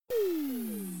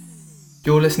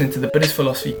You're listening to the Buddhist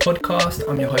Philosophy Podcast.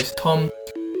 I'm your host, Tom.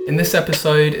 In this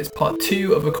episode, it's part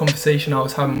 2 of a conversation I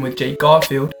was having with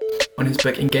Garfield on his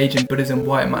book Engaging Buddhism,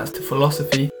 Why It Matters to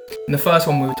Philosophy. In the first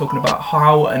one, we were talking about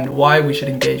how and why we should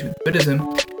engage with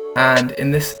Buddhism. And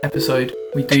in this episode,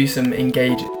 we do some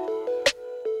engaging.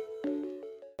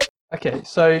 Okay,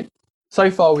 so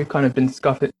far we've kind of been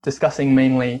discussing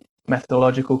mainly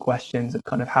methodological questions of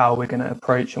kind of how we're going to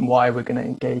approach and why we're going to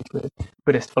engage with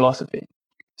Buddhist philosophy.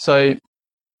 So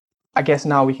I guess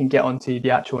now we can get onto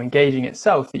the actual engaging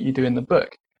itself that you do in the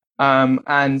book.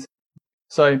 And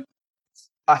so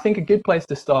I think a good place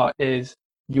to start is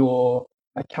your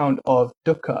account of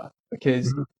dukkha,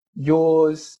 because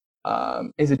yours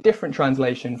is a different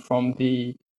translation from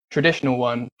the traditional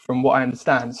one, from what I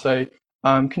understand. So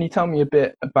can you tell me a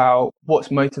bit about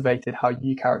what's motivated how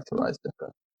you characterize dukkha?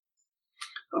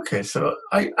 Okay, so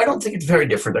I don't think it's very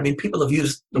different. I mean, people have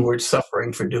used the word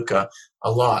suffering for dukkha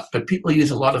a lot, but people use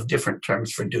a lot of different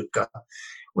terms for dukkha,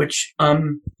 which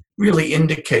really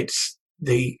indicates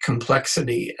the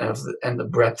complexity and the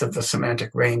breadth of the semantic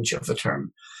range of the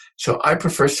term. So I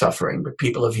prefer suffering, but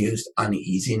people have used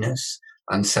uneasiness,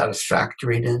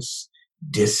 unsatisfactoriness,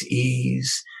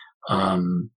 dis-ease,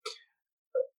 being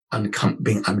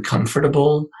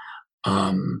uncomfortable,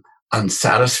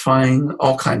 unsatisfying,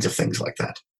 all kinds of things like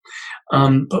that.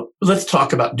 But let's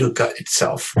talk about dukkha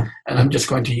itself. And I'm just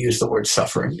going to use the word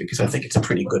suffering because I think it's a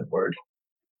pretty good word.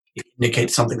 It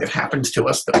indicates something that happens to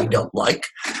us that we don't like,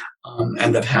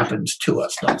 and that happens to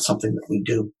us, not something that we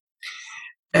do.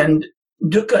 And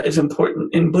dukkha is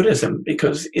important in Buddhism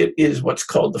because it is what's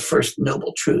called the first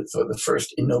noble truth, or the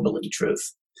first ennobling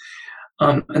truth.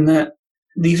 And that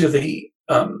these are the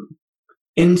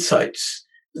insights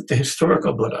that the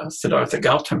historical Buddha, Siddhartha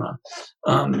Gautama,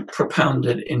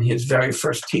 propounded in his very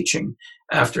first teaching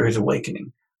after his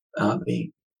awakening,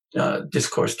 the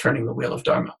discourse Turning the Wheel of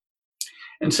Dharma.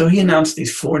 And so he announced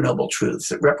these 4 noble truths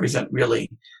that represent really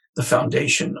the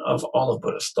foundation of all of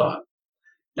Buddhist thought.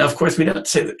 Now, of course, we don't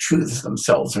say that truths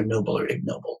themselves are noble or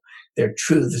ignoble. They're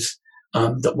truths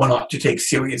that one ought to take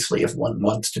seriously if one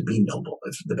wants to be noble,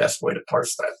 is the best way to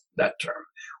parse that term,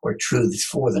 or truths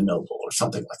for the noble, or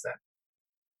something like that.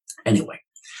 Anyway,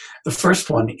 the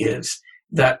first one is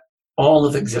that all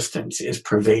of existence is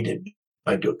pervaded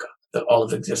by dukkha, that all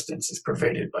of existence is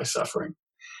pervaded by suffering.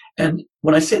 And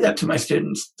when I say that to my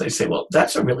students, they say, well,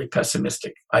 that's a really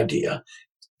pessimistic idea.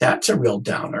 That's a real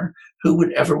downer. Who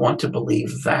would ever want to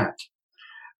believe that?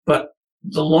 But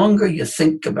the longer you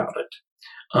think about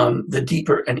it, the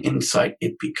deeper an insight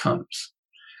it becomes.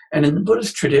 And in the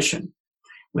Buddhist tradition,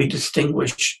 we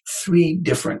distinguish 3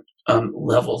 different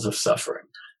levels of suffering.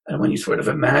 And when you sort of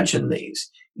imagine these,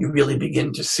 you really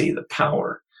begin to see the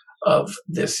power of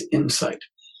this insight.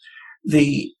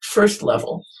 The first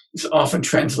level is often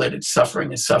translated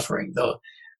suffering as suffering, though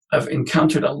I've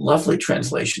encountered a lovely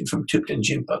translation from Thupten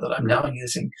Jinpa that I'm now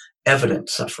using, evident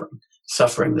suffering,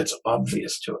 suffering that's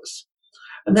obvious to us.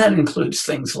 And that includes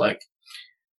things like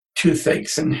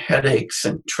toothaches and headaches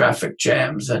and traffic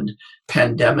jams and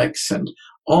pandemics and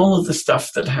all of the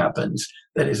stuff that happens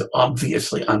that is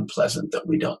obviously unpleasant that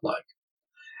we don't like.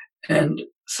 And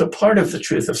so part of the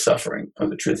truth of suffering, or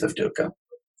the truth of dukkha,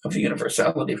 of the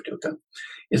universality of dukkha,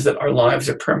 is that our lives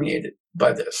are permeated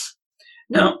by this.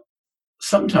 Now,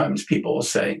 sometimes people will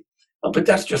say, oh, but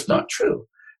that's just not true.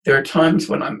 There are times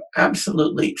when I'm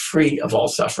absolutely free of all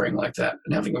suffering like that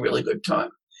and having a really good time.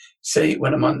 Say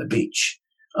when I'm on the beach,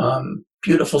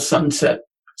 beautiful sunset,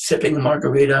 sipping a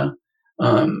margarita,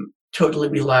 totally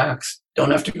relaxed,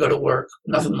 don't have to go to work,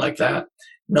 nothing like that,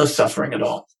 no suffering at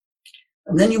all.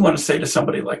 And then you want to say to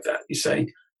somebody like that, you say,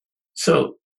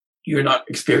 so you're not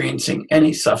experiencing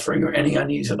any suffering or any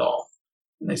unease at all?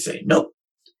 And they say, nope.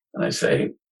 And I say,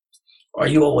 are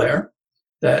you aware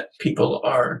that people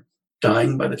are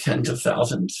dying by the tens of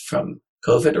thousands from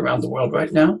COVID around the world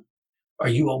right now? Are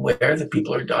you aware that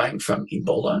people are dying from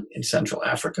Ebola in Central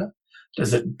Africa?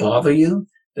 Does it bother you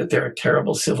that there are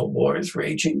terrible civil wars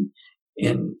raging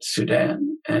in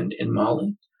Sudan and in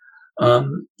Mali?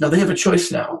 Now they have a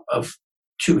choice now of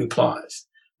 2 replies.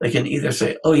 They can either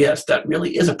say, oh yes, that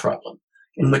really is a problem,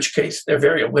 in which case their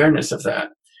very awareness of that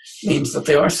means that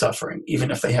they are suffering,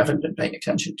 even if they haven't been paying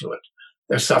attention to it.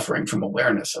 They're suffering from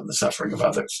awareness of the suffering of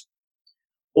others.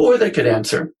 Or they could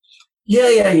answer,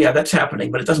 yeah, that's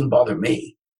happening, but it doesn't bother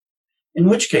me. In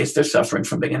which case they're suffering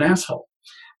from being an asshole.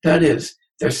 That is,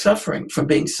 they're suffering from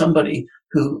being somebody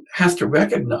who has to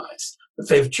recognize that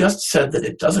they've just said that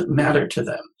it doesn't matter to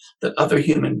them that other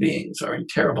human beings are in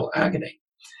terrible agony.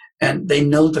 And they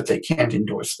know that they can't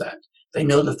endorse that. They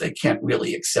know that they can't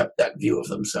really accept that view of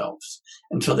themselves.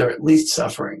 And so they're at least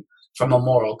suffering from a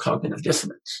moral cognitive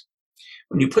dissonance.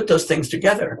 When you put those things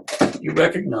together, you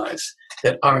recognize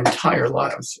that our entire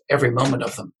lives, every moment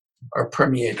of them, are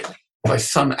permeated by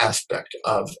some aspect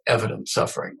of evident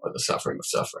suffering or the suffering of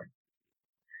suffering.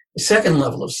 The second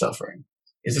level of suffering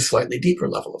is a slightly deeper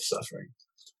level of suffering,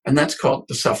 and that's called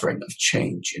the suffering of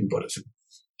change in Buddhism.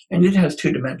 And it has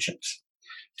two dimensions.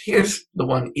 Here's the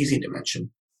one easy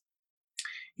dimension.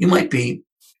 You might be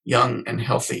young and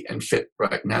healthy and fit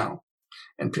right now,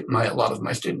 and a lot of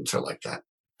my students are like that.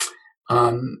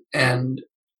 And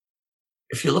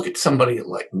if you look at somebody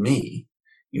like me,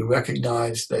 you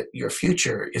recognize that your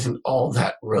future isn't all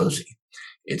that rosy.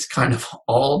 It's kind of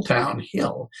all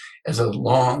downhill as a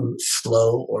long,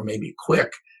 slow, or maybe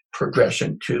quick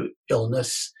progression to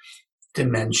illness,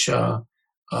 dementia,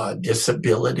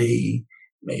 disability,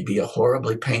 maybe a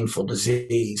horribly painful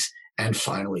disease, and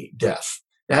finally death.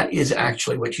 That is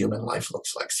actually what human life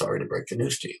looks like. Sorry to break the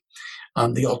news to you.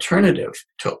 The alternative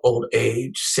to old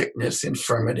age, sickness,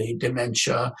 infirmity,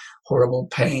 dementia, horrible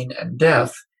pain, and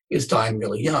death is dying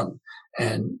really young.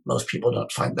 And most people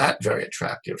don't find that very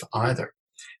attractive either.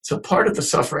 So part of the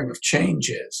suffering of change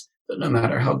is that no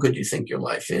matter how good you think your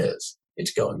life is,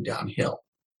 it's going downhill.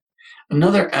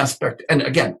 Another aspect, and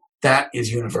again, that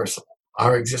is universal.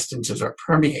 Our existences are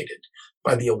permeated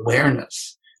by the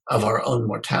awareness of our own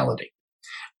mortality.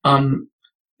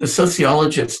 The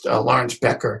sociologist Lawrence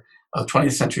Becker, a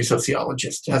 20th century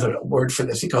sociologist, has a word for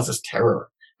this. He calls this terror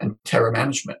and terror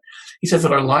management. He says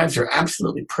that our lives are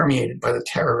absolutely permeated by the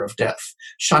terror of death.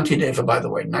 Shantideva, by the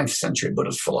way, 9th century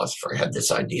Buddhist philosopher, had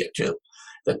this idea too,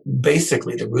 that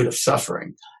basically the root of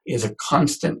suffering is a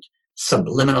constant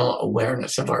subliminal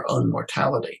awareness of our own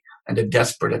mortality and a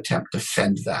desperate attempt to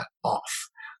fend that off.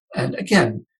 And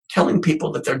again, telling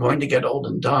people that they're going to get old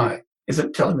and die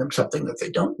isn't telling them something that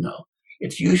they don't know.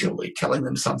 It's usually telling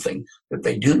them something that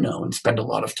they do know and spend a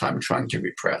lot of time trying to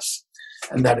repress.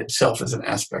 And that itself is an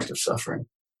aspect of suffering.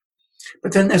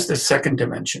 But then there's the second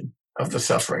dimension of the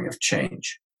suffering of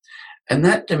change. And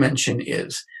that dimension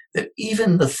is that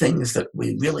even the things that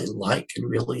we really like and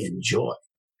really enjoy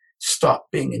stop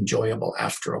being enjoyable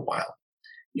after a while.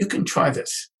 You can try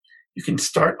this. You can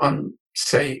start on,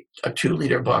 say, a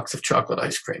 2-liter box of chocolate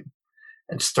ice cream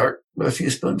and start with a few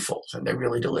spoonfuls, and they're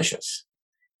really delicious.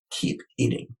 Keep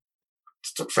eating.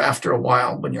 For after a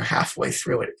while, when you're halfway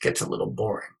through it, it gets a little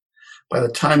boring. By the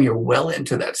time you're well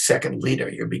into that second liter,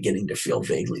 you're beginning to feel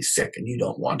vaguely sick and you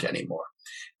don't want any more.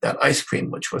 That ice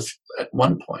cream, which was at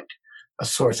one point a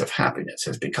source of happiness,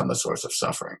 has become a source of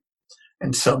suffering.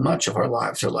 And so much of our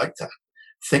lives are like that.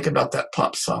 Think about that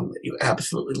pop song that you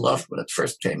absolutely loved when it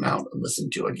first came out and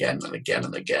listened to again and again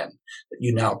and again that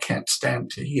you now can't stand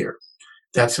to hear.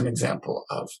 That's an example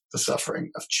of the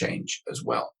suffering of change as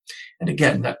well. And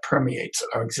again, that permeates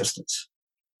our existence.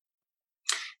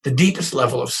 The deepest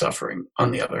level of suffering,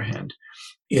 on the other hand,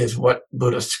 is what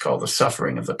Buddhists call the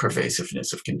suffering of the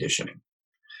pervasiveness of conditioning.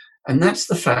 And that's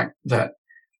the fact that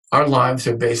our lives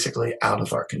are basically out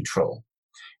of our control.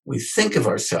 We think of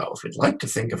ourselves, we'd like to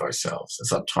think of ourselves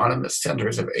as autonomous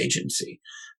centers of agency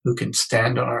who can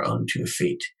stand on our own 2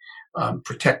 feet,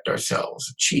 protect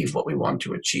ourselves, achieve what we want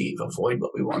to achieve, avoid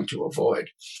what we want to avoid,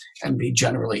 and be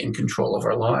generally in control of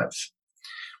our lives.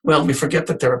 Well, we forget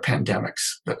that there are pandemics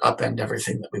that upend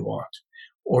everything that we want,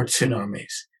 or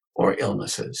tsunamis, or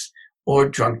illnesses, or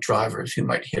drunk drivers who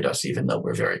might hit us even though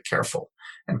we're very careful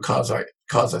and cause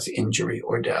us injury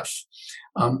or death,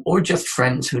 or just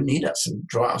friends who need us and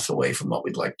draw us away from what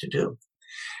we'd like to do.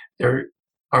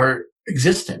 Our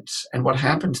existence and what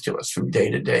happens to us from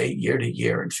day to day, year to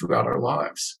year, and throughout our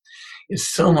lives is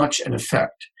so much an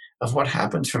effect of what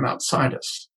happens from outside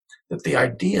us that the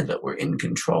idea that we're in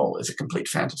control is a complete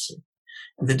fantasy.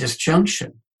 And the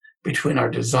disjunction between our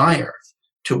desire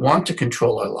to want to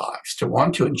control our lives, to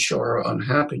want to ensure our own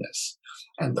happiness,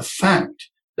 and the fact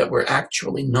that we're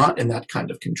actually not in that kind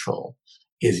of control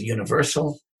is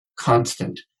universal,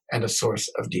 constant, and a source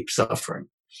of deep suffering.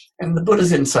 And the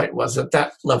Buddha's insight was that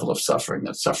that level of suffering,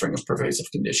 that suffering of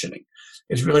pervasive conditioning,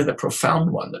 is really the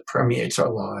profound one that permeates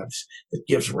our lives, that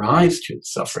gives rise to the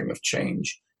suffering of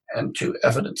change and to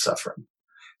evident suffering.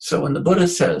 So when the Buddha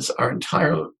says our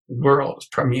entire world is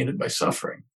permeated by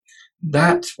suffering,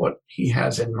 that's what he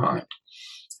has in mind.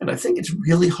 And I think it's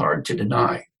really hard to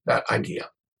deny that idea.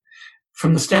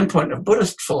 From the standpoint of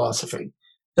Buddhist philosophy,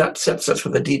 that sets us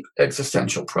with a deep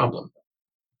existential problem.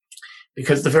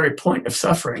 Because the very point of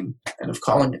suffering, and of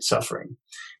calling it suffering,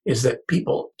 is that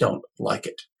people don't like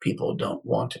it. People don't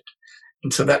want it.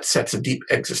 And so that sets a deep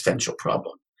existential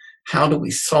problem. How do we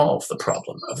solve the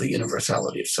problem of the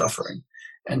universality of suffering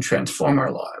and transform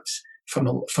our lives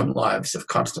from lives of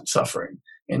constant suffering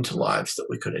into lives that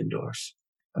we could endorse.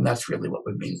 And that's really what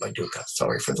we mean by dukkha.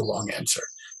 Sorry for the long answer,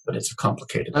 but it's a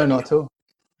complicated No, idea. not at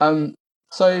all.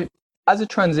 So as a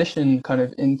transition kind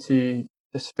of into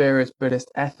the sphere of Buddhist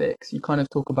ethics, you kind of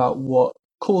talk about what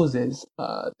causes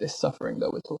this suffering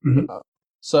that we're talking about.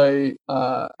 So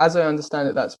as I understand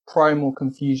it, that's primal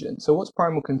confusion. So what's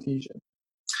primal confusion?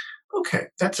 Okay,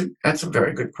 that's a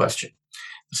very good question.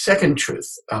 The second truth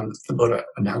the Buddha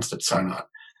announced at Sarnath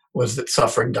was that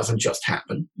suffering doesn't just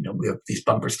happen. We have these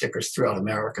bumper stickers throughout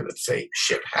America that say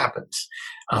 "shit happens."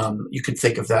 You could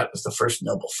think of that as the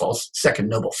second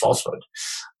noble falsehood.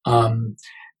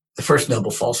 The first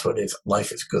noble falsehood is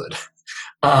life is good.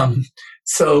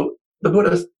 So the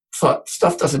Buddha thought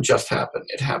stuff doesn't just happen;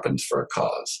 it happens for a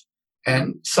cause,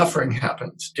 and suffering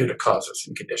happens due to causes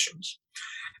and conditions.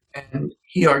 And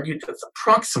he argued that the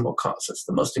proximal causes,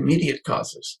 the most immediate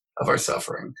causes of our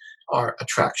suffering, are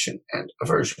attraction and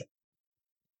aversion.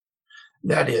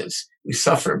 That is, we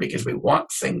suffer because we want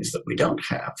things that we don't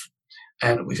have.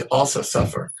 And we also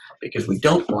suffer because we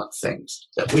don't want things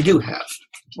that we do have.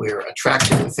 We're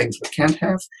attracted to things we can't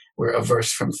have. We're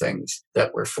averse from things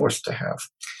that we're forced to have.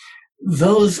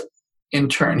 Those, in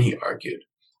turn, he argued,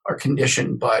 are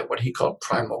conditioned by what he called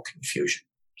primal confusion.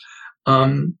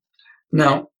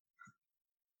 Now,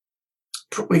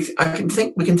 we can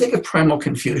think of primal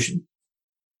confusion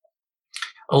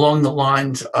along the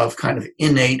lines of kind of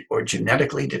innate or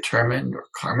genetically determined or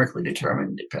karmically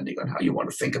determined, depending on how you want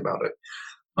to think about it,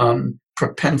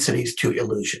 propensities to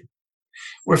illusion.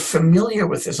 We're familiar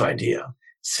with this idea,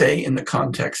 say, in the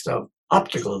context of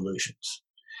optical illusions.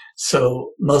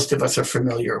 So most of us are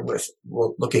familiar with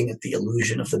looking at the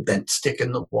illusion of the bent stick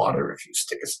in the water. If you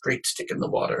stick a straight stick in the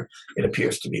water, it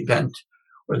appears to be bent.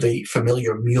 Or the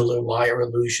familiar Mueller-Lyer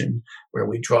illusion, where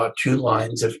we draw two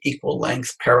lines of equal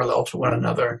length parallel to one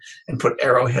another and put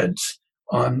arrowheads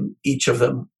on each of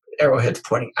them, arrowheads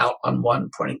pointing out on one,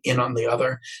 pointing in on the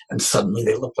other, and suddenly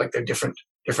they look like they're different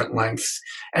lengths.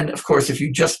 And of course, if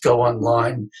you just go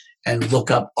online and look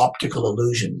up optical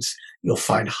illusions, you'll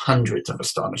find hundreds of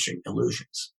astonishing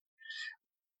illusions.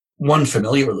 One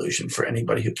familiar illusion for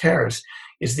anybody who cares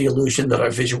is the illusion that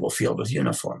our visual field is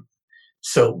uniform.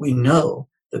 So we know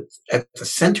that at the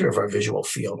center of our visual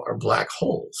field are black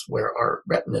holes where our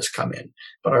retinas come in,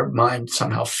 but our mind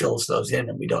somehow fills those in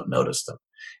and we don't notice them.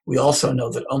 We also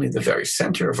know that only the very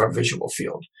center of our visual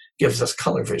field gives us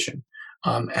color vision,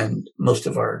 and most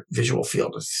of our visual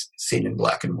field is seen in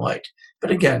black and white.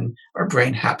 But again, our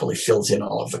brain happily fills in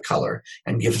all of the color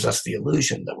and gives us the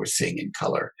illusion that we're seeing in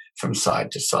color from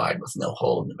side to side with no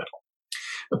hole in the middle.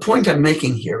 The point I'm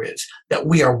making here is that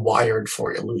we are wired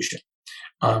for illusion.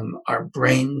 Our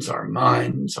brains, our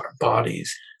minds, our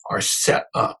bodies are set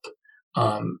up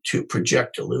to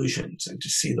project illusions and to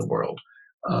see the world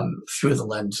through the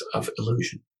lens of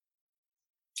illusion.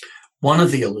 One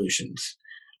of the illusions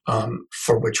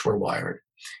for which we're wired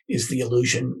is the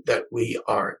illusion that we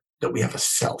have a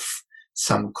self,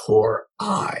 some core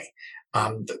I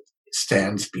that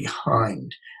stands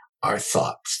behind our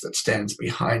thoughts, that stands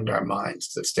behind our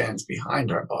minds, that stands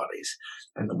behind our bodies,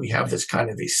 and that we have this kind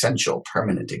of essential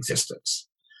permanent existence.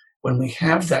 When we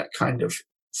have that kind of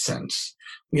sense,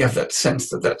 we have that sense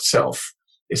that that self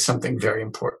is something very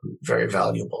important, very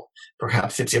valuable.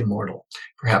 Perhaps it's immortal.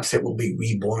 Perhaps it will be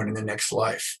reborn in the next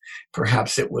life.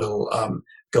 Perhaps it will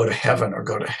go to heaven or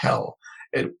go to hell.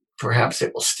 Perhaps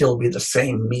it will still be the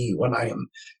same me when I am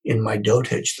in my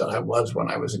dotage that I was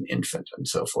when I was an infant, and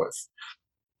so forth.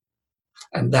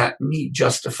 And that me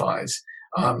justifies,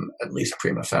 at least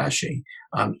prima facie,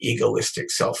 egoistic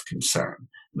self-concern,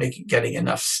 getting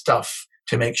enough stuff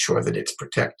to make sure that it's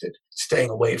protected, staying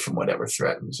away from whatever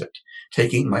threatens it,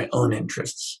 taking my own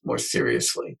interests more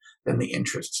seriously than the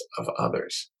interests of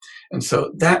others. And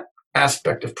so that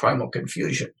aspect of primal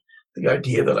confusion, the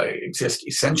idea that I exist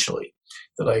essentially,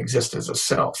 that I exist as a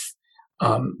self,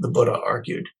 the Buddha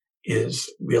argued,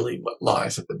 is really what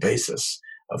lies at the basis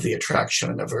of the attraction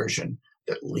and aversion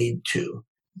that lead to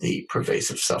the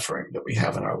pervasive suffering that we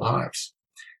have in our lives.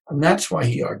 And that's why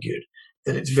he argued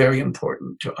that it's very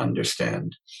important to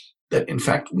understand that, in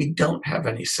fact, we don't have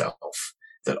any self,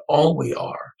 that all we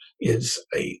are is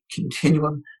a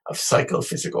continuum of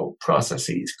psychophysical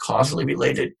processes causally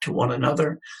related to one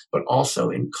another, but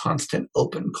also in constant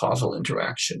open causal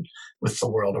interaction with the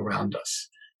world around us.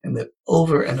 And that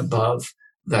over and above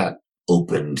that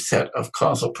open set of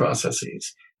causal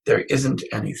processes, there isn't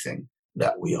anything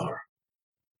that we are.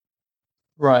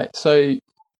 Right. So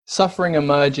suffering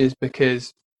emerges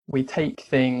because we take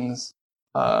things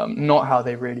not how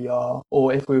they really are,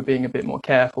 or if we were being a bit more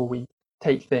careful, we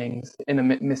take things in a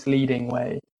misleading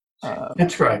way.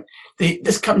 That's right.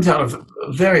 This comes out of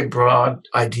a very broad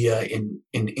idea in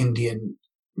Indian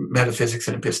metaphysics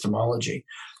and epistemology,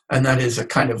 and that is a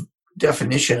kind of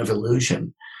definition of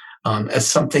illusion as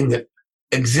something that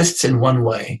exists in one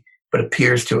way but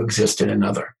appears to exist in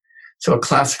another. So a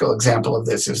classical example of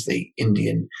this is the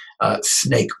Indian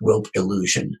snake rope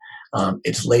illusion.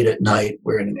 It's late at night.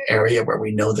 We're in an area where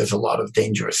we know there's a lot of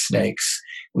dangerous snakes.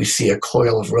 We see a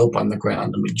coil of rope on the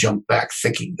ground and we jump back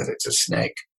thinking that it's a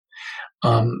snake.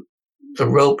 The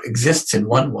rope exists in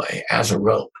one way as a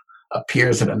rope,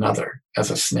 appears in another as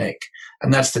a snake.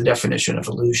 And that's the definition of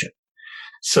illusion.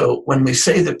 So when we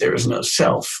say that there is no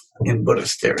self in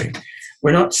Buddhist theory,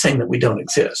 we're not saying that we don't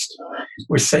exist.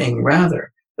 We're saying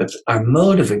rather that our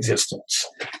mode of existence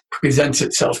presents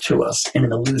itself to us in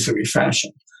an illusory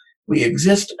fashion. We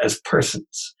exist as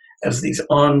persons, as these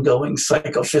ongoing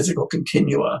psychophysical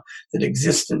continua that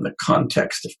exist in the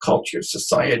context of cultures,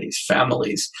 societies,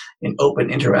 families, in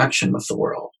open interaction with the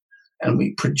world. And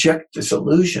we project this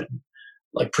illusion,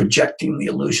 like projecting the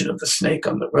illusion of the snake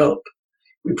on the rope.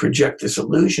 We project this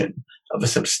illusion of a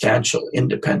substantial,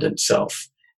 independent self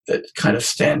that kind of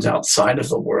stands outside of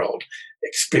the world,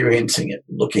 experiencing it,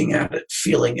 looking at it,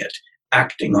 feeling it,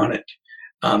 acting on it,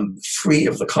 free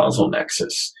of the causal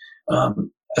nexus,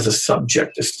 as a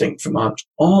subject distinct from object.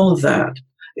 All of that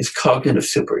is cognitive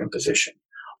superimposition.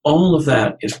 All of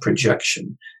that is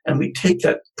projection. And we take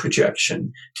that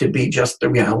projection to be just the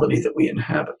reality that we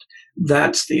inhabit.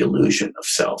 That's the illusion of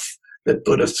self that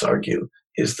Buddhists argue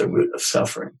is the root of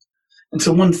suffering. And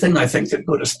so one thing I think that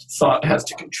Buddhist thought has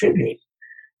to contribute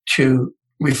to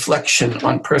reflection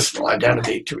on personal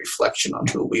identity, to reflection on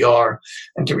who we are,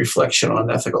 and to reflection on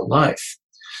ethical life,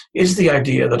 is the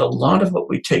idea that a lot of what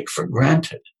we take for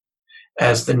granted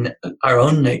as our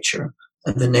own nature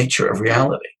and the nature of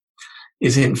reality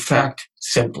is in fact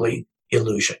simply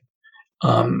illusion.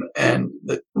 And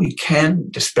that we can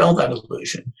dispel that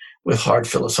illusion with hard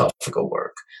philosophical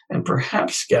work and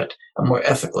perhaps get a more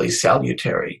ethically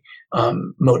salutary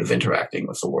mode of interacting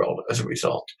with the world as a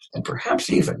result, and perhaps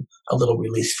even a little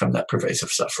release from that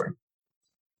pervasive suffering.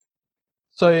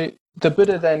 So the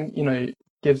Buddha then,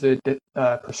 gives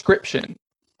a prescription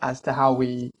as to how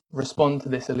we respond to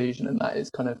this illusion, and that is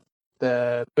kind of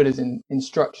the Buddha's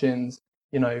instructions,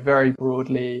 very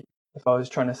broadly. If I was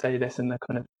trying to say this in the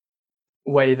kind of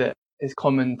way that is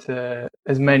common to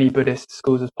as many Buddhist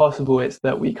schools as possible, it's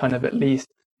that we kind of at least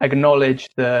acknowledge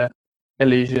the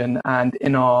illusion and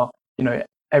in our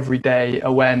everyday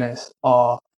awareness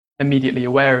are immediately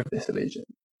aware of this illusion.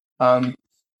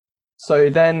 So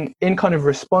then in kind of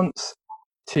response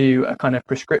to a kind of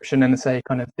prescription and say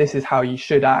kind of this is how you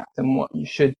should act and what you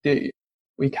should do,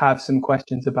 we have some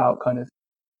questions about kind of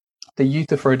the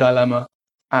Euthyphro dilemma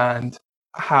and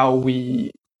how we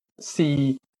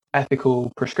see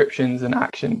ethical prescriptions and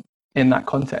action in that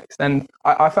context. And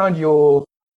I found your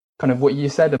kind of what you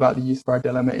said about the Euthyphro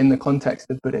dilemma in the context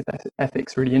of Buddhist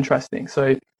ethics really interesting.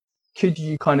 So could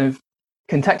you kind of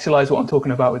contextualize what I'm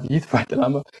talking about with the Euthyphro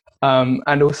dilemma,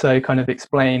 and also kind of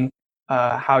explain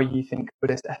how you think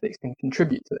Buddhist ethics can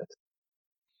contribute to this?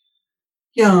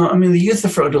 Yeah, I mean, the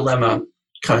Euthyphro dilemma,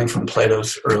 coming from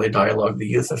Plato's early dialogue, the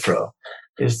Euthyphro,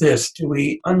 is this: do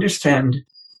we understand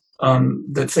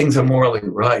that things are morally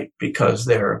right because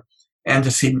they're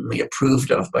antecedently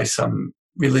approved of by some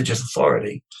religious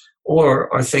authority,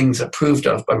 or are things approved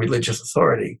of by religious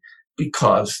authority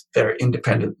because they're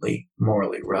independently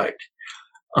morally right?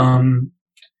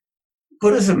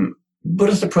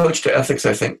 Buddhist approach to ethics,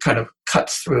 I think, kind of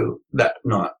cuts through that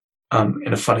knot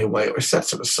in a funny way, or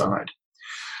sets it aside.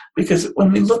 Because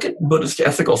when we look at Buddhist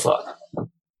ethical thought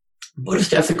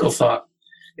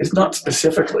is not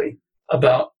specifically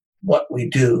about what we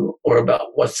do or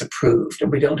about what's approved,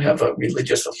 and we don't have a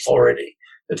religious authority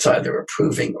that's either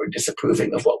approving or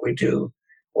disapproving of what we do,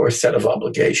 or a set of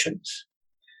obligations.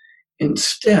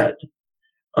 Instead,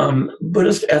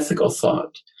 Buddhist ethical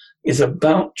thought is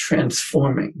about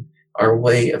transforming our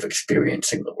way of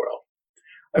experiencing the world.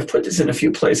 I've put this in a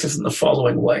few places in the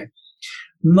following way.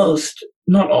 Most,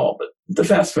 not all, but the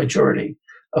vast majority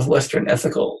of Western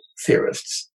ethical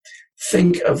theorists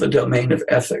think of the domain of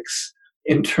ethics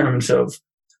in terms of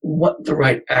what the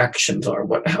right actions are,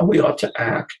 how we ought to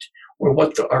act, or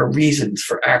what our reasons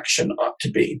for action ought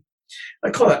to be.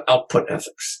 I call that output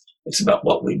ethics. It's about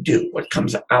what we do, what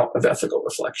comes out of ethical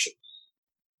reflection.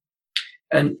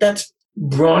 And that's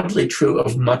broadly true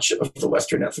of much of the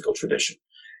Western ethical tradition.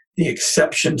 The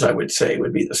exceptions, I would say,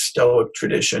 would be the Stoic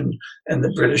tradition and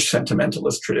the British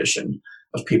sentimentalist tradition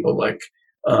of people like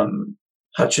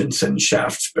Hutchinson,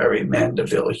 Shaftesbury,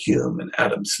 Mandeville, Hume, and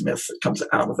Adam Smith that comes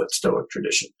out of that Stoic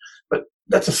tradition. But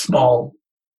that's a small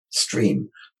stream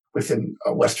within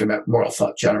Western moral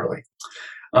thought generally.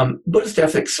 Buddhist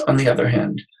ethics, on the other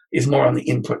hand, is more on the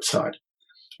input side.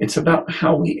 It's about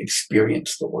how we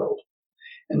experience the world.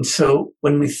 And so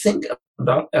when we think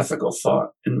about ethical thought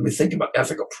and we think about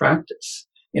ethical practice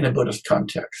in a Buddhist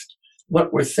context,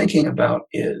 what we're thinking about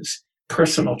is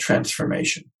personal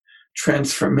transformation.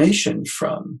 Transformation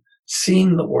from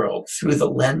seeing the world through the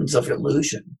lens of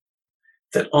illusion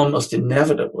that almost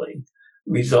inevitably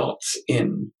results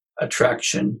in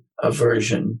attraction,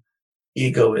 aversion,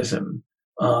 egoism,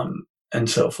 and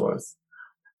so forth,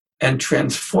 and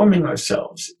transforming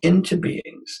ourselves into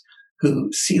beings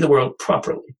who see the world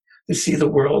properly, who see the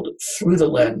world through the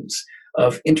lens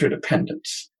of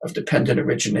interdependence, of dependent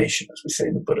origination, as we say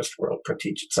in the Buddhist world,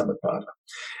 praticca samutpada,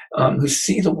 who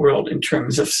see the world in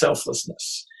terms of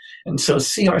selflessness, and so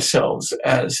see ourselves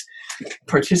as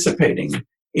participating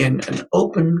in an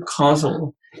open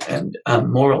causal and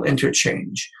moral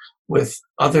interchange with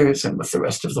others and with the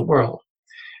rest of the world.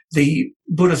 The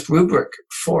Buddhist rubric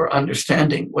for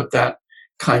understanding what that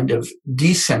kind of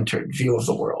decentered view of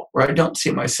the world, where I don't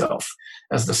see myself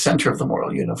as the center of the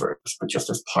moral universe, but just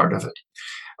as part of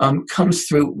it, comes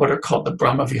through what are called the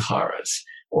Brahma Viharas,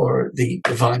 or the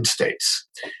divine states.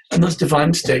 And those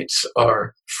divine states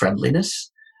are friendliness,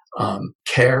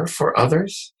 care for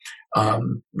others,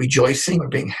 rejoicing or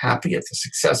being happy at the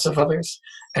success of others,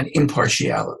 and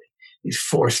impartiality. These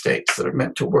four states that are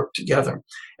meant to work together.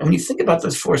 And when you think about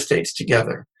those four states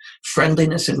together,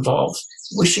 friendliness involves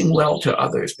wishing well to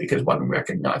others because one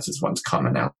recognizes one's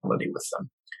commonality with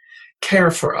them. Care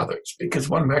for others because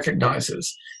one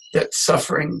recognizes that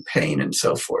suffering, pain, and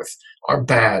so forth are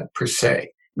bad per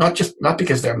se. Not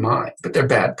because they're mine, but they're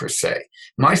bad per se.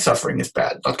 My suffering is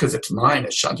bad, not because it's mine,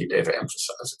 as Shantideva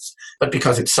emphasizes, but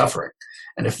because it's suffering.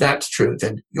 And if that's true,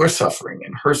 then your suffering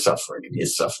and her suffering and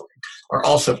his suffering are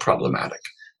also problematic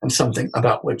and something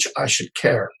about which I should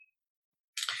care.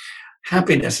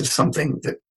 Happiness is something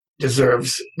that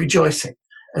deserves rejoicing.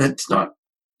 And it's not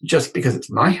just because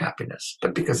it's my happiness,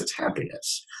 but because it's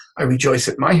happiness. I rejoice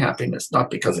at my happiness, not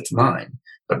because it's mine,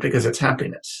 but because it's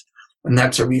happiness. And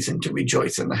that's a reason to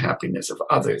rejoice in the happiness of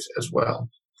others as well.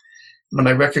 When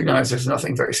I recognize there's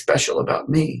nothing very special about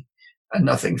me and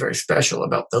nothing very special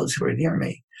about those who are near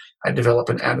me, I develop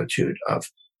an attitude of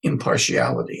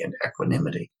impartiality and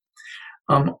equanimity.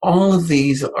 All of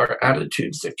these are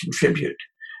attitudes that contribute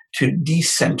to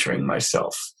decentering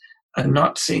myself and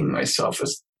not seeing myself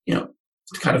as,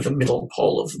 kind of the middle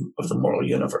pole of the moral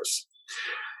universe.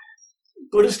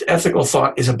 Buddhist ethical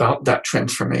thought is about that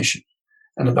transformation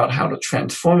and about how to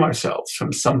transform ourselves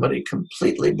from somebody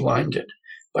completely blinded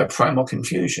by primal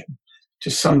confusion to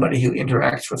somebody who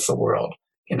interacts with the world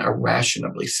in a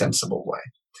rationally sensible way.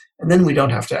 And then we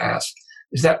don't have to ask,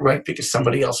 is that right because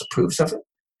somebody else approves of it?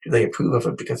 Do they approve of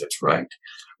it because it's right?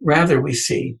 Rather, we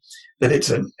see that it's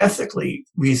an ethically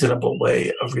reasonable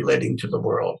way of relating to the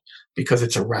world because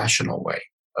it's a rational way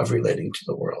of relating to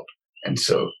the world. And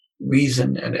so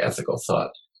reason and ethical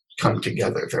thought come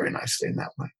together very nicely in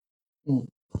that way.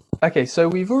 Okay, so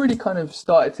we've already kind of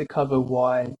started to cover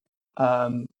why,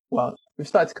 we've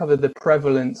started to cover the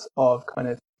prevalence of kind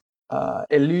of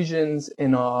illusions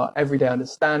in our everyday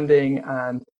understanding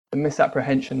and the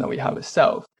misapprehension that we have of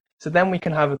self. So then we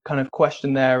can have a kind of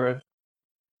question there of,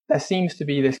 there seems to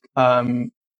be this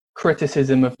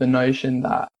criticism of the notion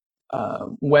that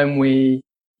when we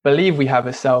believe we have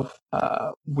a self,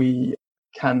 we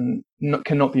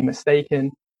cannot be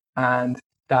mistaken, and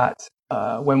that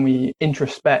when we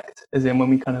introspect, as in when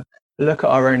we kind of look at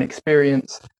our own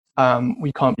experience,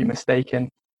 we can't be mistaken.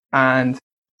 And,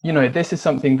 this is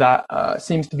something that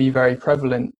seems to be very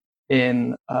prevalent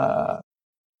in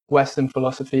Western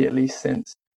philosophy, at least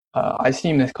since I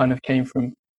assume this kind of came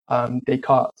from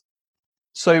Descartes.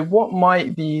 So what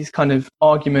might these kind of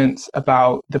arguments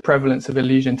about the prevalence of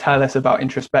illusion tell us about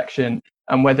introspection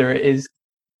and whether it is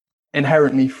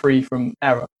inherently free from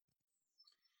error?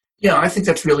 Yeah, I think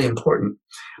that's really important.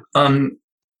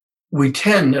 We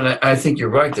tend, and I think you're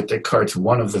right that Descartes'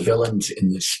 one of the villains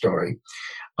in this story,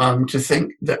 to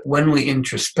think that when we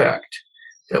introspect,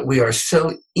 that we are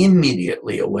so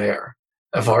immediately aware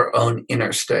of our own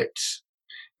inner states,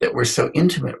 that we're so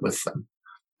intimate with them,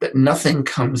 that nothing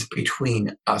comes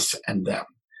between us and them,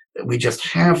 that we just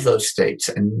have those states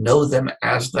and know them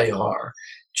as they are,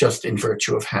 just in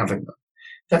virtue of having them.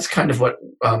 That's kind of what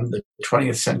the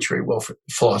 20th century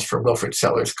philosopher Wilfrid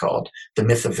Sellars called the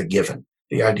myth of the given,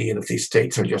 the idea that these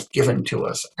states are just given to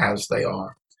us as they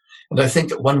are. And I think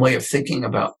that one way of thinking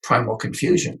about primal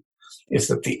confusion is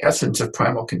that the essence of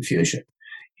primal confusion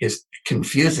is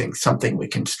confusing something we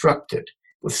constructed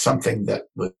with something that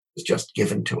was just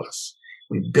given to us.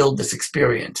 We build this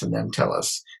experience and then tell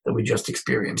us that we just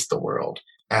experienced the world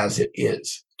as it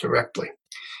is directly.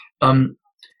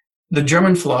 The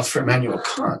German philosopher Immanuel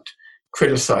Kant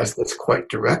criticized this quite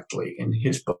directly in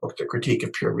his book, The Critique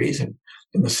of Pure Reason,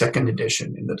 in the second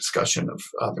edition, in the discussion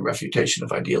of the refutation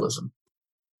of idealism,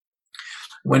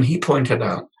 when he pointed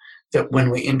out that when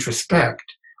we introspect,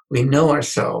 we know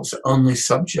ourselves only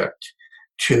subject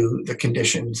to the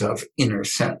conditions of inner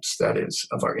sense, that is,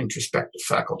 of our introspective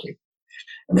faculty.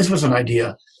 And this was an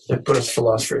idea that Buddhist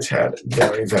philosophers had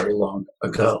very, very long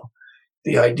ago.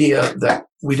 The idea that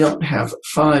we don't have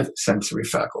 5 sensory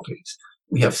faculties,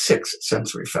 we have 6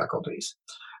 sensory faculties.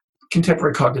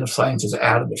 Contemporary cognitive science has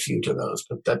added a few to those,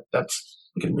 but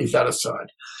we can leave that aside.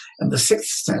 And the 6th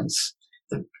sense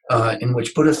in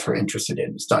which Buddhists were interested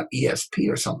in, it's not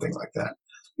ESP or something like that.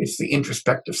 It's the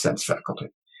introspective sense faculty,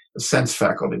 the sense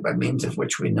faculty by means of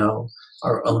which we know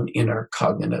our own inner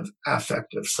cognitive,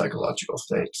 affective, psychological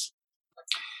states.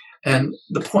 And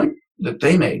the point that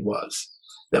they made was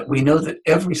that we know that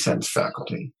every sense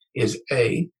faculty is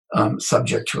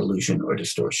subject to illusion or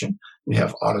distortion. We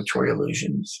have auditory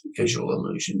illusions, visual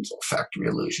illusions, olfactory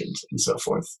illusions, and so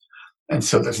forth. And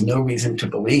so there's no reason to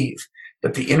believe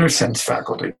that the inner sense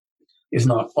faculty is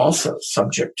not also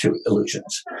subject to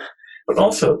illusions, but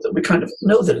also that we kind of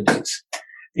know that it is,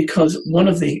 because one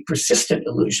of the persistent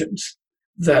illusions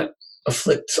that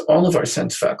afflicts all of our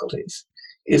sense faculties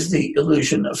is the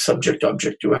illusion of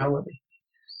subject-object duality,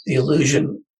 the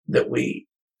illusion that we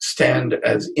stand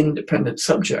as independent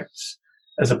subjects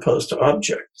as opposed to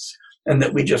objects, and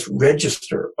that we just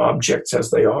register objects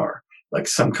as they are, like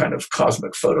some kind of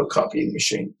cosmic photocopying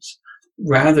machines,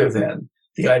 rather than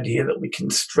the idea that we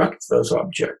construct those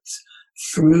objects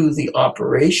through the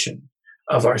operation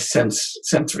of our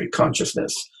sensory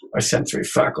consciousness, our sensory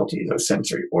faculties, our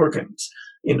sensory organs,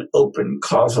 in open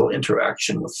causal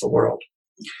interaction with the world.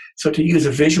 So to use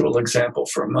a visual example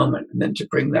for a moment, and then to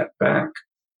bring that back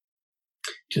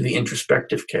to the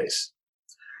introspective case,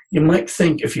 you might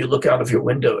think if you look out of your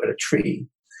window at a tree,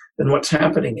 then what's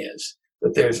happening is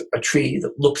that there's a tree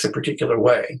that looks a particular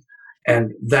way,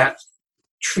 and that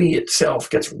tree itself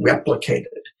gets replicated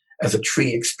as a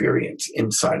tree experience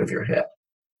inside of your head.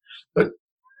 But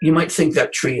you might think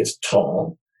that tree is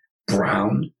tall,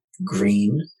 brown,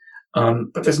 green,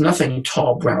 but there's nothing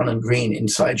tall, brown, and green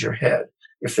inside your head.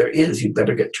 If there is, you'd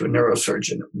better get to a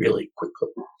neurosurgeon really quickly.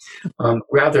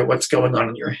 Rather, what's going on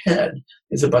in your head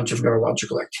is a bunch of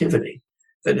neurological activity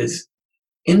that is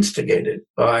instigated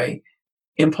by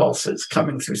impulses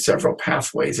coming through several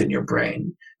pathways in your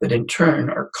brain that in turn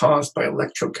are caused by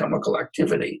electrochemical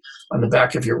activity on the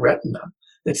back of your retina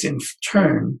that's in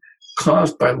turn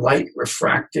caused by light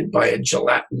refracted by a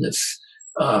gelatinous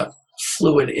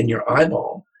fluid in your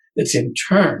eyeball that's in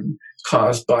turn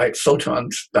caused by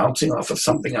photons bouncing off of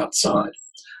something outside.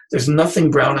 There's nothing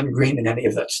brown and green in any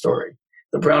of that story.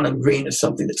 The brown and green is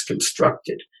something that's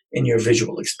constructed in your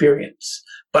visual experience,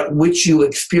 but which you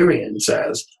experience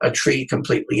as a tree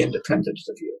completely independent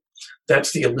of you.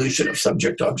 That's the illusion of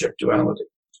subject-object duality.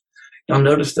 Now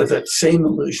notice that that same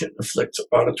illusion afflicts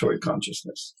auditory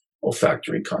consciousness,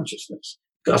 olfactory consciousness,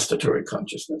 gustatory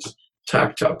consciousness,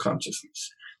 tactile consciousness.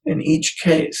 In each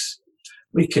case,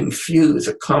 we confuse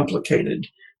a complicated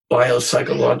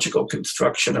biopsychological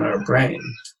construction in our brain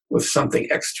with something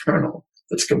external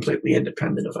that's completely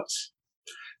independent of us.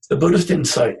 The Buddhist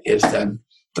insight is then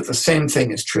that the same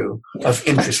thing is true of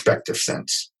introspective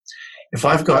sense. If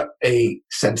I've got a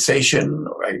sensation,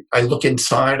 or I look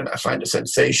inside and I find a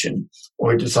sensation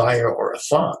or a desire or a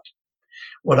thought,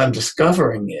 what I'm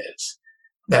discovering is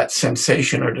that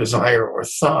sensation or desire or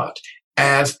thought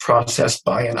as processed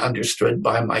by and understood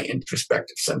by my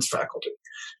introspective sense faculty,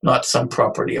 not some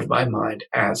property of my mind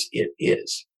as it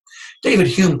is. David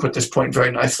Hume put this point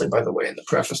very nicely, by the way, in the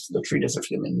preface to the Treatise of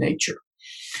Human Nature,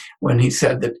 when he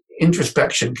said that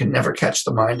introspection can never catch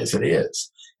the mind as it is.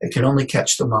 It can only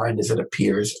catch the mind as it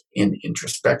appears in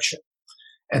introspection.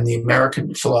 And the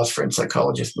American philosopher and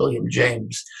psychologist William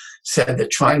James said that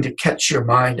trying to catch your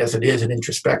mind as it is in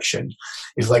introspection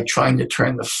is like trying to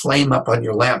turn the flame up on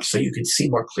your lamp so you can see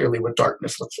more clearly what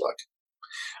darkness looks like.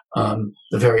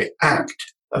 The very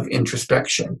act of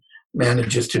introspection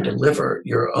manages to deliver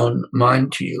your own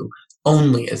mind to you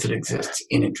only as it exists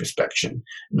in introspection,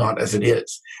 not as it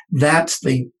is. That's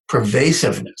the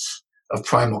pervasiveness of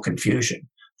primal confusion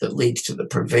that leads to the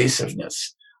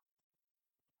pervasiveness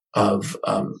of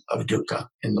dukkha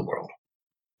in the world.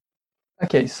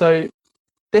 Okay, so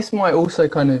this might also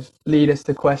kind of lead us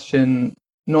to question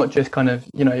not just kind of,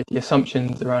 the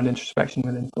assumptions around introspection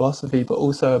within philosophy, but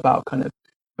also about kind of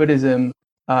Buddhism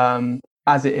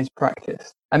as it is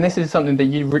practiced. And this is something that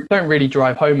you don't really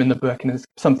drive home in the book, and it's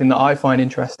something that I find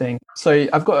interesting. So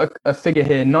I've got a figure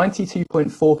here.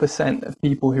 92.4% of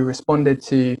people who responded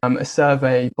to a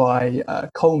survey by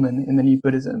Coleman in the New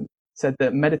Buddhism said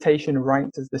that meditation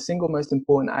ranked as the single most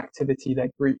important activity their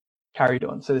group carried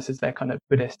on. So this is their kind of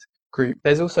Buddhist group.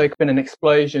 There's also been an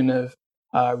explosion of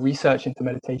research into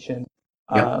meditation,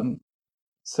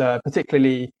 so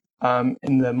particularly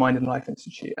in the Mind and Life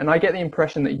Institute. And I get the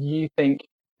impression that you think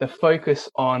the focus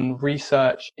on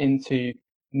research into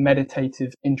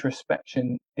meditative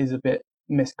introspection is a bit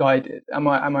misguided. Am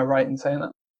I right in saying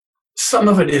that? Some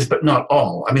of it is, but not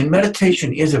all. I mean,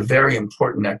 meditation is a very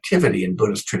important activity in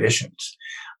Buddhist traditions,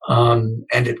 and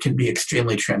it can be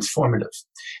extremely transformative.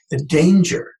 The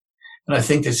danger, and I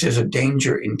think this is a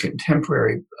danger in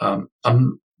contemporary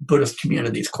Buddhist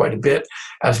communities quite a bit,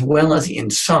 as well as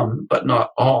in some, but not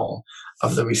all,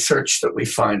 of the research that we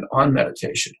find on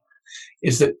meditation,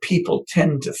 is that people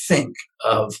tend to think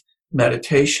of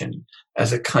meditation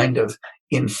as a kind of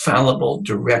infallible,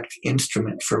 direct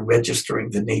instrument for registering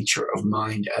the nature of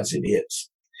mind as it is.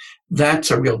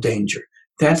 That's a real danger.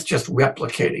 That's just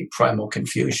replicating primal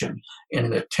confusion in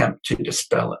an attempt to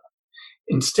dispel it.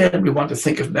 Instead, we want to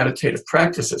think of meditative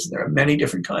practices, and there are many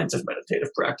different kinds of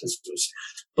meditative practices,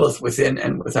 both within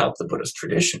and without the Buddhist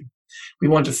tradition. We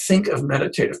want to think of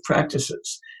meditative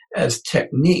practices as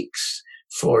techniques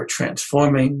for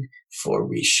transforming, for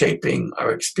reshaping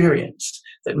our experience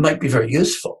that might be very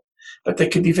useful, but they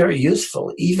can be very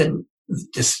useful even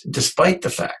despite the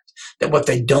fact that what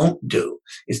they don't do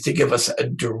is to give us a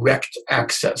direct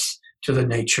access to the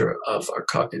nature of our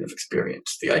cognitive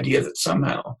experience. The idea that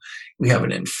somehow we have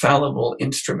an infallible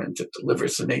instrument that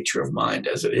delivers the nature of mind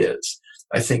as it is,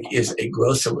 I think is a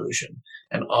gross illusion,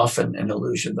 and often an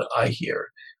illusion that I hear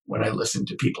when I listen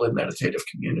to people in meditative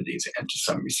communities and to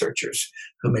some researchers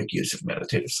who make use of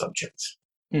meditative subjects.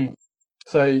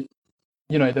 So,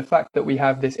 the fact that we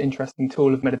have this interesting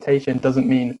tool of meditation doesn't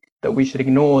mean that we should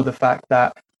ignore the fact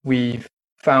that we've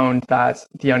found that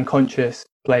the unconscious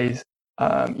plays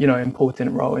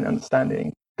important role in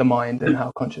understanding the mind and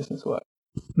how consciousness works.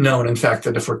 No, and in fact,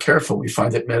 that if we're careful, we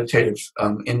find that meditative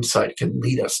insight can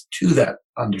lead us to that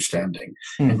understanding,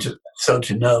 and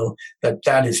to know that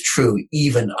that is true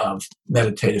even of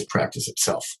meditative practice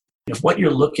itself. If what you're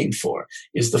looking for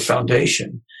is the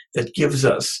foundation that gives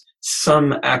us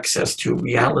some access to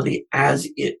reality as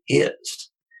it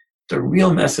is, the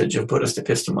real message of Buddhist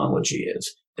epistemology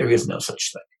is there is no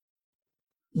such thing.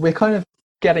 We're kind of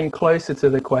getting closer to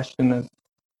the question of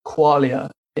qualia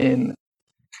in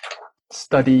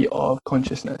study of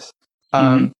consciousness.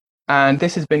 And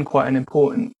this has been quite an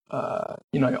important,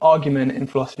 argument in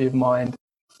philosophy of mind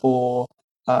for,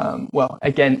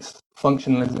 against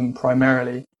functionalism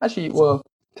primarily. Actually,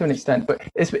 to an extent, but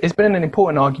it's been an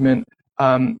important argument.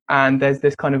 And there's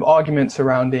this kind of argument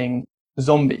surrounding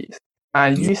zombies.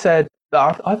 And you said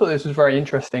that I thought this was very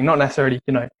interesting, not necessarily,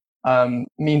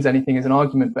 means anything as an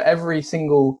argument, but every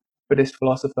single Buddhist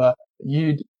philosopher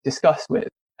you'd discussed with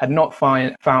had not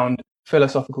found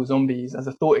philosophical zombies as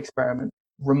a thought experiment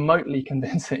remotely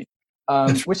convincing,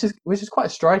 which is quite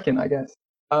striking, I guess.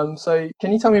 So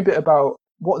can you tell me a bit about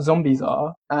what zombies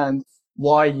are and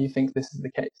why you think this is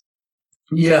the case?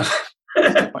 Yeah.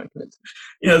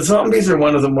 Zombies are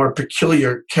one of the more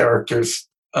peculiar characters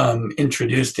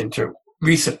introduced into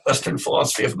recent Western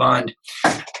philosophy of mind.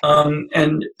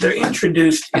 And they're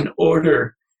introduced in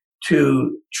order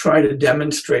to try to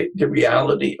demonstrate the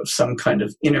reality of some kind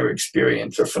of inner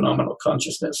experience or phenomenal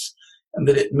consciousness, and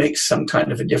that it makes some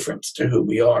kind of a difference to who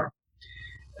we are.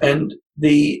 And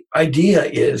the idea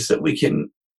is that we can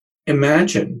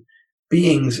imagine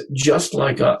beings just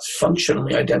like us,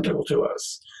 functionally identical to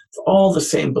us, with all the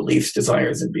same beliefs,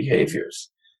 desires, and behaviors,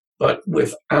 but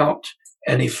without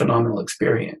any phenomenal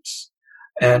experience.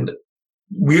 And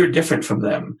we're different from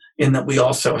them in that we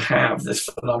also have this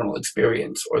phenomenal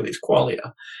experience or these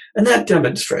qualia. And that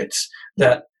demonstrates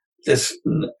that this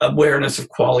awareness of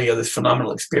qualia, this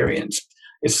phenomenal experience,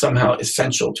 is somehow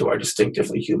essential to our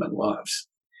distinctively human lives.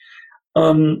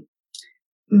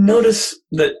 Notice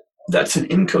that that's an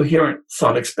incoherent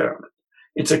thought experiment.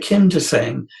 It's akin to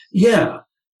saying, yeah,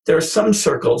 there are some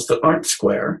circles that aren't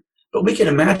square, but we can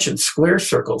imagine square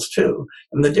circles too.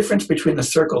 And the difference between the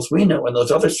circles we know and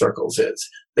those other circles is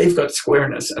they've got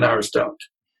squareness and ours don't.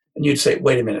 And you'd say,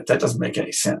 wait a minute, that doesn't make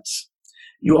any sense.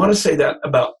 You ought to say that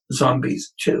about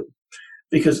zombies too,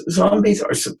 because zombies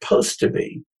are supposed to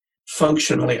be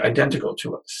functionally identical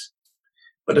to us.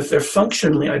 But if they're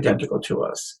functionally identical to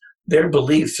us, their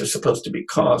beliefs are supposed to be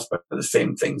caused by the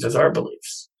same things as our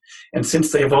beliefs. And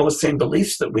since they have all the same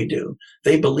beliefs that we do,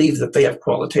 they believe that they have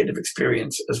qualitative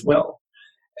experience as well.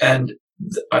 And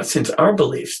since our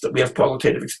beliefs that we have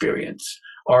qualitative experience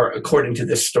are, according to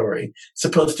this story,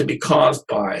 supposed to be caused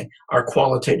by our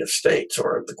qualitative states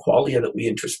or the qualia that we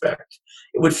introspect,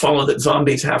 it would follow that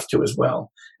zombies have to as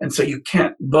well. And so you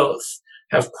can't both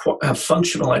have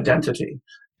functional identity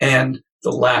and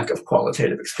the lack of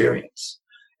qualitative experience.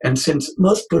 And since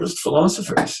most Buddhist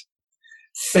philosophers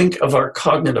think of our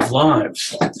cognitive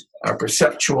lives, our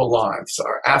perceptual lives,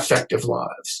 our affective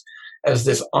lives, as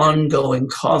this ongoing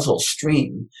causal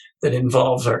stream that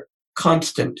involves our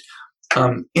constant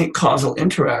causal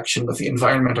interaction with the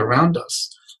environment around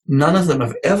us, none of them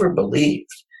have ever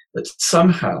believed that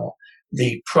somehow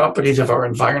the properties of our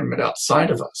environment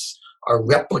outside of us are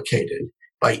replicated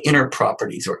by inner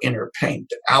properties or inner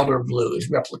paint. Outer blue is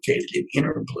replicated in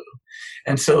inner blue.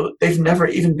 And so they've never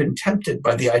even been tempted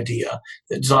by the idea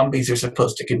that zombies are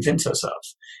supposed to convince us of.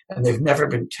 And they've never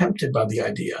been tempted by the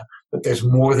idea that there's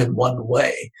more than one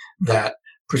way that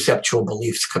perceptual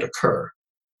beliefs could occur,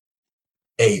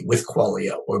 A, with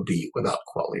qualia, or B, without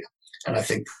qualia. And I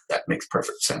think that makes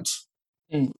perfect sense.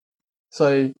 Mm.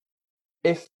 So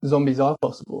if zombies are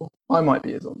possible, I might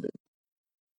be a zombie.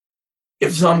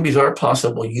 If zombies are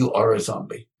possible, you are a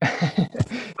zombie.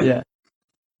 Yeah.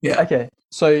 Yeah. Okay.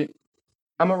 So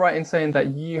am I right in saying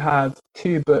that you have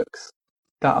 2 books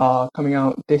that are coming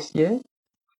out this year?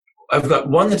 I've got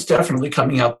one that's definitely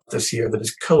coming out this year that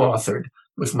is co-authored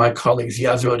with my colleagues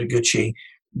Yasuo Taguchi,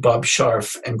 Bob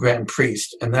Scharf, and Graham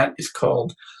Priest, and that is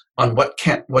called On What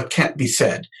Can't Be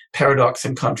Said, Paradox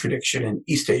and Contradiction in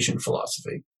East Asian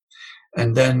Philosophy.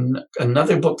 And then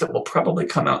another book that will probably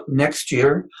come out next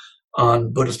year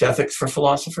on Buddhist ethics for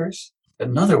philosophers.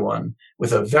 Another one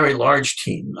with a very large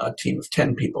team, a team of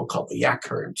 10 people called the Yak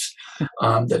Herds,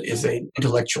 that is an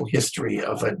intellectual history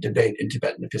of a debate in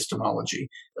Tibetan epistemology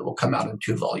that will come out in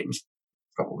 2 volumes,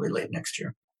 probably late next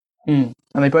year. And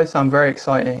they both sound very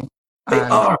exciting. They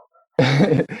are.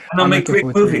 And they'll make great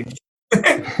movies.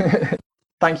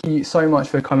 Thank you so much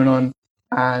for coming on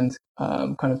and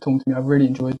kind of talking to me. I've really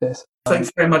enjoyed this.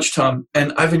 Thanks very much, Tom.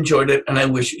 And I've enjoyed it, and I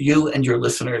wish you and your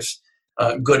listeners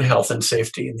good health and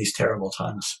safety in these terrible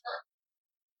times.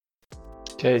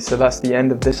 Okay, so that's the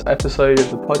end of this episode of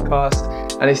the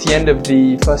podcast, and it's the end of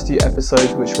the first 2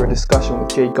 episodes, which were a discussion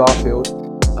with Jay Garfield.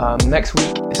 Next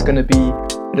week, it's going to be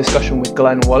a discussion with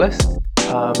Glenn Wallace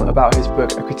about his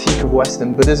book, A Critique of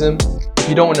Western Buddhism. If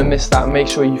you don't want to miss that, make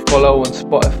sure you follow on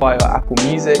Spotify or Apple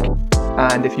Music.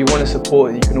 And if you want to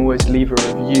support it, you can always leave a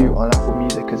review on Apple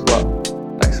Music as well.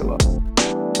 Thanks a lot.